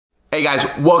Hey guys,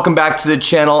 welcome back to the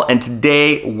channel, and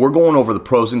today we're going over the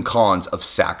pros and cons of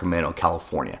Sacramento,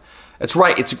 California. That's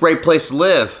right, it's a great place to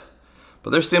live, but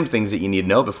there's some things that you need to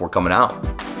know before coming out.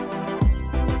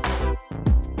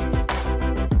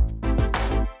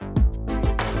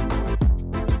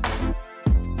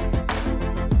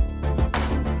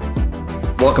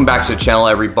 Welcome back to the channel,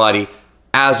 everybody.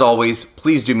 As always,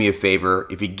 please do me a favor.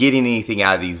 If you're getting anything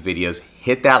out of these videos,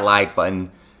 hit that like button,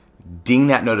 ding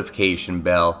that notification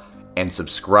bell, and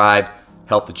subscribe.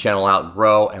 Help the channel out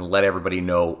grow and let everybody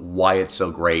know why it's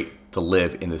so great to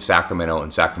live in the Sacramento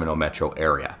and Sacramento metro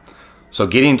area. So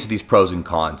getting into these pros and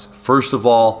cons. First of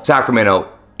all, Sacramento,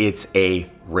 it's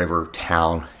a river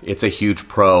town. It's a huge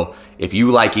pro. If you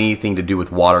like anything to do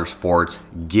with water sports,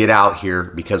 get out here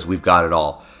because we've got it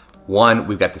all. One,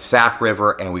 we've got the Sac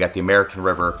River and we got the American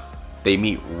River. They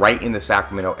meet right in the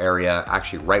Sacramento area,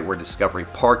 actually right where Discovery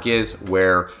Park is,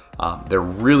 where they're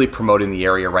really promoting the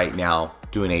area right now,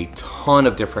 doing a ton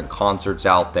of different concerts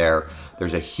out there.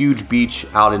 There's a huge beach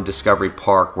out in Discovery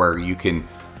Park where you can,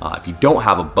 if you don't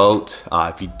have a boat,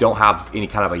 if you don't have any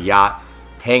kind of a yacht,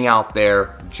 hang out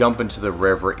there, jump into the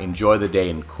river, enjoy the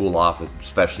day and cool off,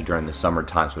 especially during the summer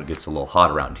times when it gets a little hot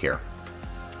around here.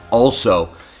 Also,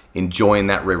 enjoying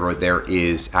that river, there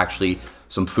is actually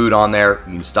some food on there.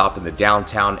 You can stop in the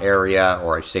downtown area,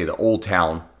 or I should say the old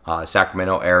town,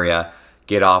 Sacramento area,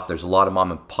 get off. There's a lot of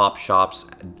mom and pop shops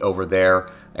over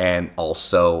there, and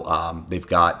also they've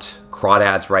got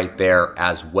crawdads right there,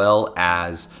 as well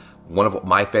as one of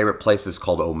my favorite places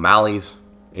called O'Malley's.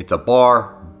 It's a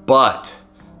bar, but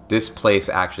this place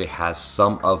actually has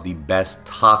some of the best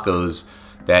tacos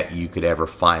that you could ever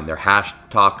find. They're hash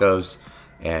tacos,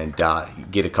 and you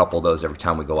get a couple of those every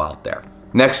time we go out there.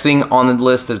 Next thing on the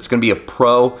list that it's going to be a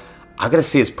pro, I gotta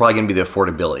say it's probably going to be the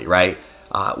affordability, right?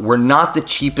 We're not the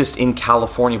cheapest in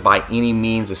California by any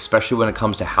means, especially when it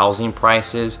comes to housing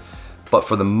prices. But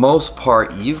for the most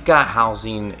part, you've got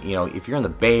housing, you know, if you're in the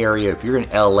Bay Area, if you're in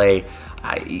LA,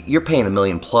 you're paying $1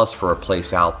 million plus for a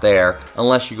place out there,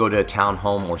 unless you go to a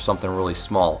townhome or something really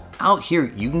small. Out here,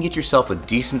 you can get yourself a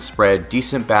decent spread,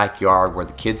 decent backyard where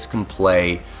the kids can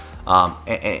play.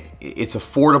 And it's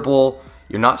affordable.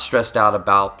 You're not stressed out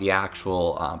about the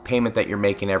actual payment that you're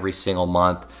making every single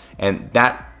month. And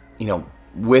that, you know,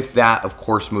 with that, of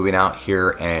course, moving out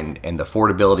here and the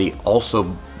affordability,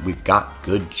 also we've got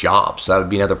good jobs. So that would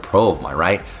be another pro of mine,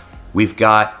 right? We've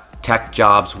got tech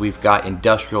jobs, we've got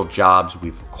industrial jobs,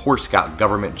 we've of course got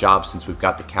government jobs since we've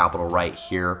got the capital right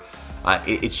here.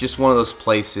 It's just one of those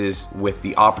places with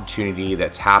the opportunity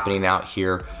that's happening out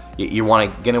here. You're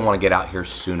gonna want to get out here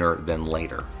sooner than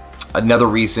later. Another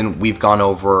reason we've gone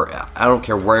over, I don't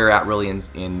care where you're at really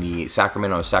in the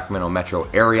Sacramento metro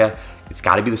area, it's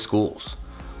got to be the schools.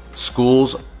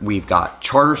 Schools, we've got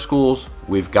charter schools,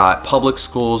 we've got public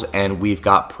schools, and we've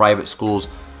got private schools.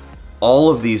 All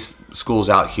of these schools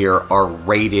out here are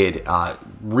rated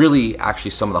really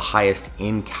actually some of the highest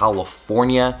in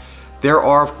California. There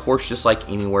are, of course, just like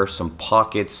anywhere, some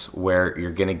pockets where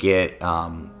you're gonna get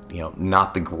you know,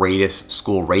 not the greatest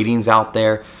school ratings out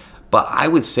there, but I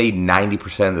would say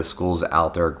 90% of the schools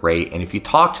out there are great. And if you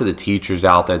talk to the teachers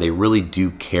out there, they really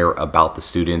do care about the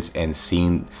students and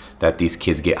seeing that these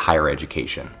kids get higher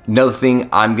education. Another thing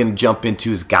I'm gonna jump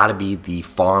into has gotta be the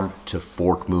farm to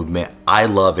fork movement. I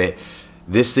love it.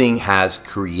 This thing has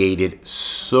created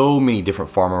so many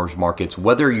different farmers markets,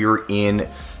 whether you're in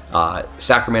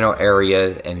Sacramento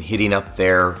area and hitting up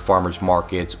their farmers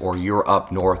markets, or you're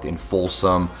up north in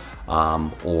Folsom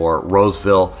or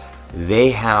Roseville,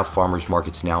 they have farmers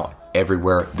markets now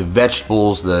everywhere. The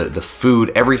vegetables, the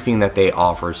food, everything that they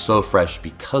offer is so fresh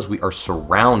because we are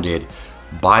surrounded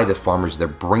by the farmers. They're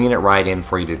bringing it right in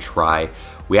for you to try.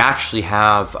 We actually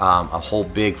have a whole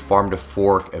big farm to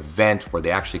fork event where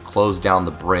they actually close down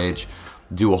the bridge,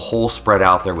 do a whole spread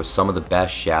out there with some of the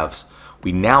best chefs.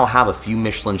 We now have a few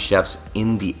Michelin chefs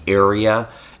in the area,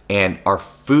 and our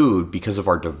food, because of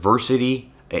our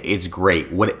diversity, it's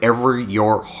great. Whatever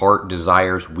your heart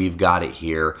desires, we've got it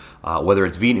here. Whether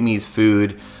it's Vietnamese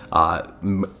food,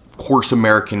 of course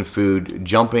American food,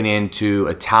 jumping into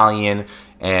Italian,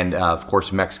 and of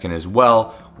course Mexican as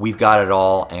well. We've got it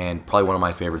all, and probably one of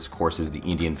my favorites, of course, is the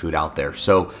Indian food out there.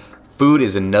 So food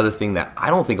is another thing that I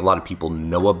don't think a lot of people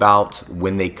know about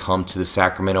when they come to the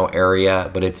Sacramento area,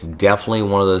 but it's definitely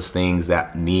one of those things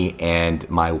that me and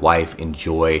my wife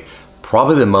enjoy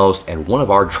probably the most, and one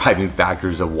of our driving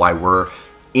factors of why we're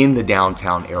in the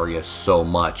downtown area so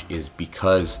much is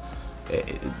because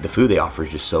the food they offer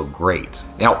is just so great.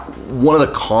 Now, one of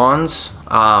the cons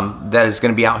that is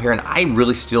going to be out here, and I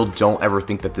really still don't ever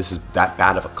think that this is that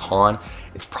bad of a con,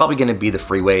 it's probably going to be the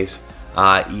freeways.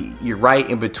 You're right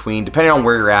in between, depending on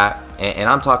where you're at, and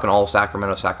I'm talking all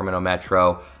Sacramento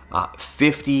Metro,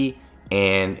 50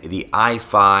 and the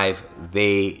I-5,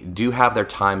 they do have their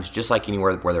times just like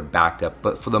anywhere where they're backed up,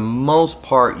 but for the most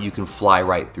part, you can fly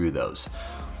right through those.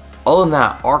 Other than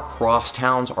that, our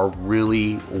crosstowns are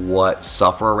really what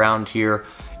suffer around here.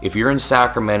 If you're in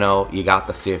Sacramento, you got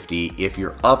the 50. If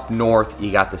you're up north,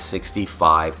 you got the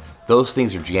 65. Those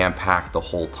things are jam-packed the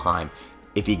whole time.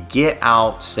 If you get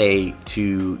out, say,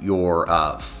 to your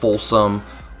Folsom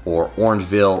or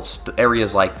Orangeville,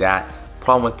 areas like that,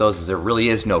 problem with those is there really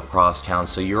is no crosstown,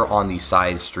 so you're on these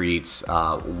side streets.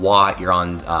 Watt, you're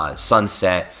on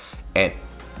Sunset, and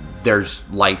there's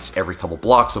lights every couple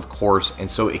blocks, of course, and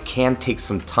so it can take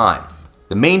some time.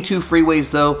 The main two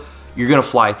freeways, though, you're gonna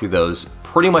fly through those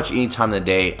pretty much any time of the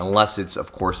day, unless it's,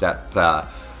 of course, that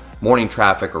morning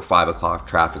traffic or 5 o'clock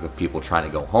traffic of people trying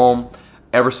to go home.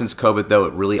 Ever since COVID, though,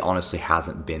 it really honestly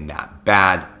hasn't been that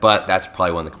bad, but that's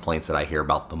probably one of the complaints that I hear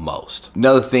about the most.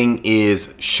 Another thing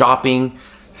is shopping.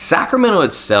 Sacramento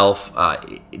itself,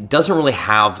 it doesn't really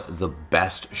have the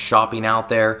best shopping out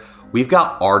there. We've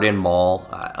got Arden Mall.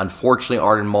 Unfortunately,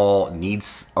 Arden Mall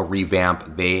needs a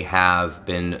revamp. They have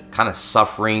been kind of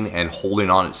suffering and holding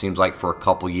on, it seems like, for a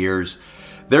couple years.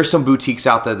 There's some boutiques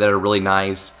out there that are really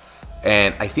nice.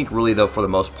 And I think really, though, for the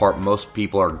most part, most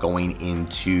people are going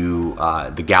into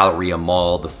the Galleria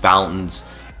Mall, the Fountains,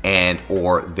 and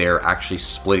or they're actually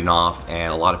splitting off,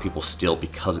 and a lot of people still,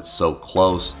 because it's so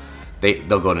close,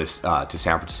 they'll go to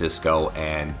San Francisco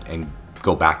and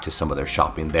go back to some of their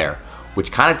shopping there,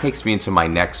 which kind of takes me into my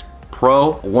next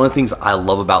pro. One of the things I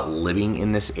love about living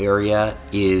in this area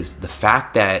is the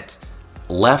fact that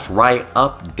left, right,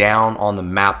 up, down on the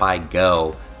map I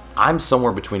go, I'm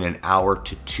somewhere between an hour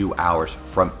to 2 hours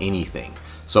from anything.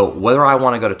 So whether I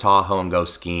want to go to Tahoe and go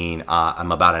skiing,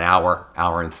 I'm about an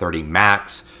hour and 30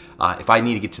 max. If I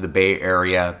need to get to the Bay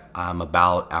Area, I'm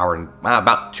about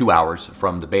 2 hours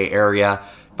from the Bay Area.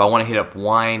 If I want to hit up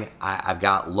wine, I've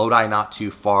got Lodi not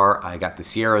too far. I got the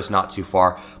Sierras not too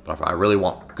far. But if I really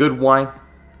want good wine,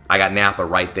 I got Napa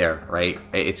right there, right?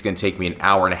 It's going to take me an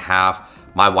hour and a half.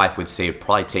 My wife would say it'd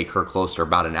probably take her close to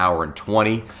about an hour and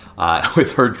 20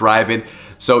 with her driving.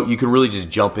 So you can really just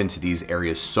jump into these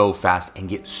areas so fast and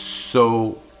get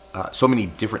so many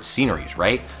different sceneries,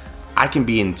 right? I can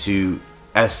be into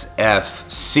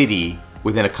SF City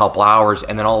within a couple hours,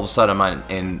 and then all of a sudden I'm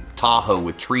in Tahoe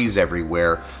with trees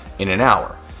everywhere in an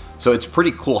hour. So it's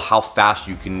pretty cool how fast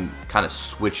you can kind of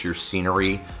switch your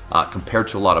scenery compared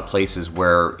to a lot of places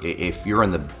where if you're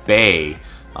in the Bay,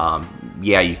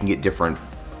 yeah, you can get different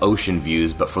ocean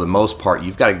views, but for the most part,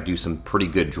 you've got to do some pretty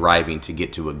good driving to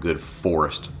get to a good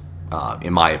forest,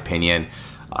 in my opinion.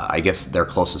 I guess their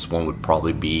closest one would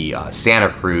probably be Santa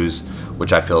Cruz,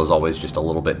 which I feel is always just a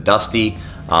little bit dusty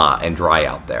and dry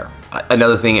out there.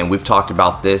 Another thing, and we've talked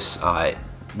about this,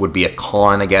 would be a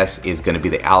con, I guess, is going to be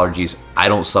the allergies. I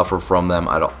don't suffer from them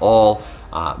at all.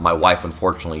 My wife,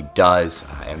 unfortunately, does,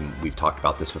 and we've talked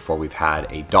about this before. We've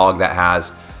had a dog that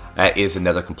has. That is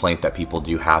another complaint that people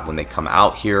do have when they come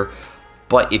out here.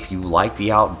 But if you like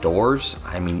the outdoors,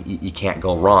 I mean, you can't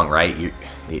go wrong, right?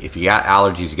 If you got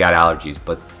allergies, you got allergies.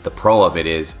 But the pro of it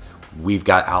is we've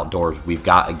got outdoors. We've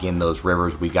got, again, those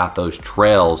rivers. We got those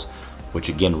trails, which,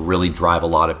 again, really drive a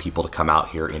lot of people to come out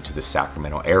here into the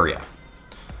Sacramento area.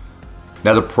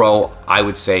 Another pro, I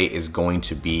would say, is going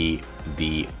to be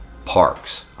the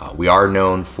parks. We are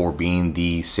known for being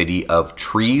the city of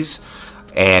trees,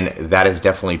 and that is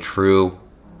definitely true.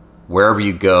 Wherever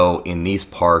you go in these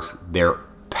parks, they're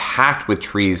packed with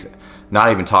trees,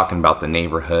 not even talking about the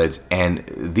neighborhoods. And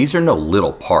these are no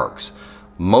little parks.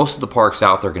 Most of the parks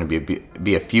out there are going to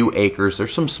be a few acres.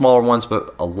 There's some smaller ones,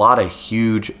 but a lot of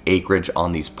huge acreage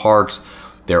on these parks.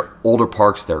 They're older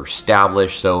parks, they're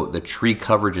established, so the tree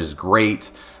coverage is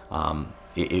great.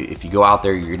 If you go out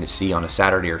there, you're going to see on a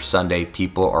Saturday or Sunday,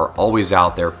 people are always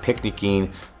out there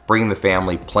picnicking, bringing the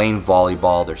family, playing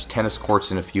volleyball. There's tennis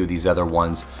courts in a few of these other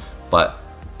ones, but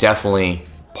definitely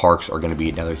parks are going to be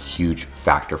another huge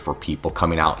factor for people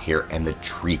coming out here, and the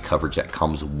tree coverage that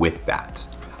comes with that.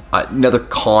 Another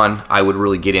con I would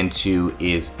really get into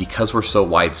is because we're so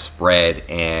widespread,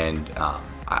 and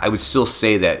I would still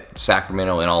say that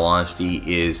Sacramento, in all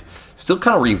honesty, is still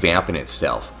kind of revamping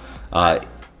itself.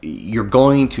 You're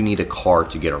going to need a car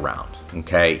to get around,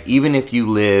 okay? Even if you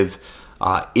live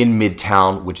in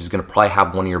Midtown, which is going to probably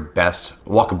have one of your best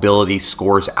walkability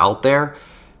scores out there,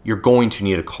 you're going to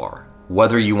need a car.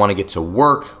 Whether you want to get to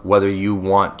work, whether you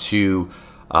want to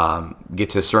get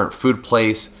to a certain food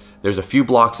place, there's a few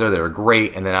blocks there that are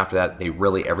great, and then after that,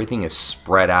 everything is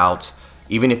spread out.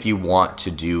 even if you want to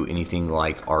do anything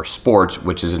like our sports,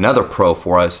 which is another pro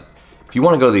for us, if you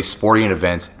want to go to these sporting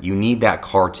events, you need that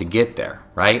car to get there,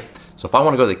 right? So if I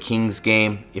want to go to the Kings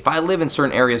game, if I live in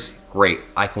certain areas, great.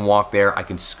 I can walk there, I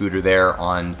can scooter there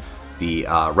on the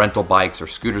rental bikes or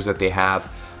scooters that they have.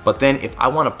 But then if I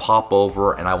want to pop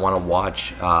over and I want to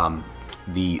watch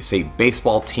the, say,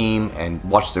 baseball team and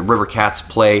watch the River Cats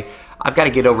play, I've got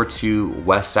to get over to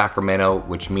West Sacramento,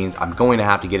 which means I'm going to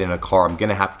have to get in a car. I'm going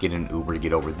to have to get in an Uber to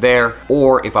get over there.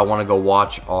 Or if I want to go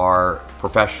watch our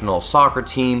professional soccer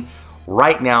team,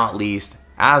 right now at least,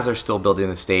 as they're still building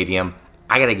the stadium,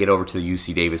 I got to get over to the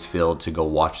UC Davis field to go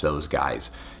watch those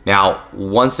guys. Now,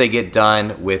 once they get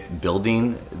done with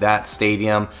building that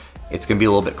stadium, it's going to be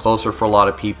a little bit closer for a lot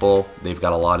of people. They've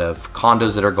got a lot of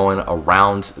condos that are going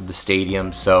around the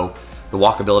stadium, so the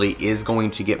walkability is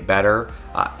going to get better.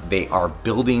 They are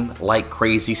building like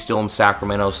crazy still in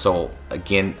Sacramento, so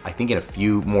again, I think in a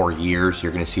few more years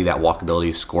you're going to see that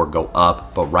walkability score go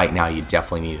up, but right now you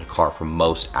definitely need a car for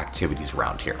most activities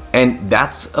around here. And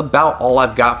that's about all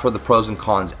I've got for the pros and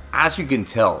cons. As you can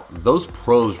tell, those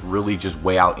pros really just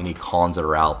weigh out any cons that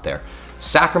are out there.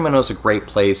 Sacramento's a great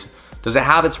place. Does it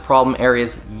have its problem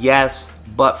areas? Yes,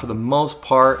 but for the most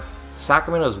part,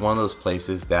 Sacramento is one of those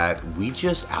places that we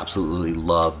just absolutely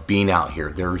love being out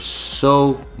here. There's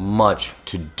so much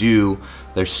to do.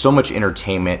 There's so much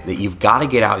entertainment that you've got to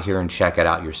get out here and check it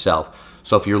out yourself.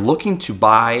 So if you're looking to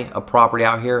buy a property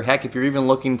out here, heck, if you're even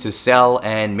looking to sell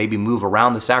and maybe move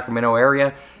around the Sacramento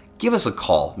area, give us a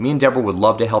call. Me and Deborah would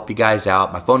love to help you guys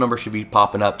out. My phone number should be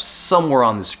popping up somewhere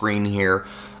on the screen here.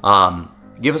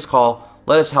 Give us a call.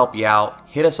 Let us help you out.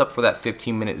 Hit us up for that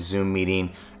 15-minute Zoom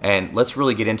meeting, and let's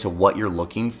really get into what you're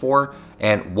looking for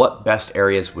and what best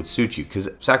areas would suit you. Because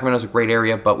Sacramento's a great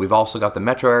area, but we've also got the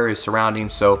metro areas surrounding.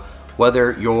 So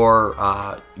whether you're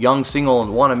young, single,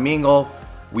 and want to mingle,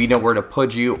 we know where to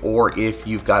put you. Or if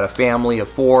you've got a family of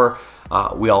 4,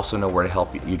 we also know where to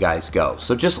help you guys go.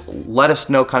 So just let us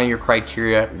know kind of your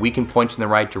criteria. We can point you in the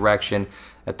right direction.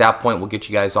 At that point, we'll get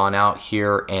you guys on out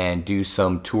here and do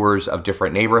some tours of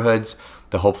different neighborhoods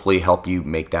to hopefully help you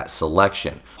make that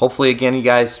selection. Hopefully, again, you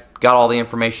guys got all the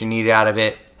information needed out of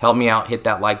it. Help me out, hit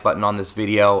that like button on this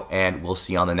video, and we'll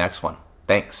see you on the next one.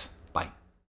 Thanks.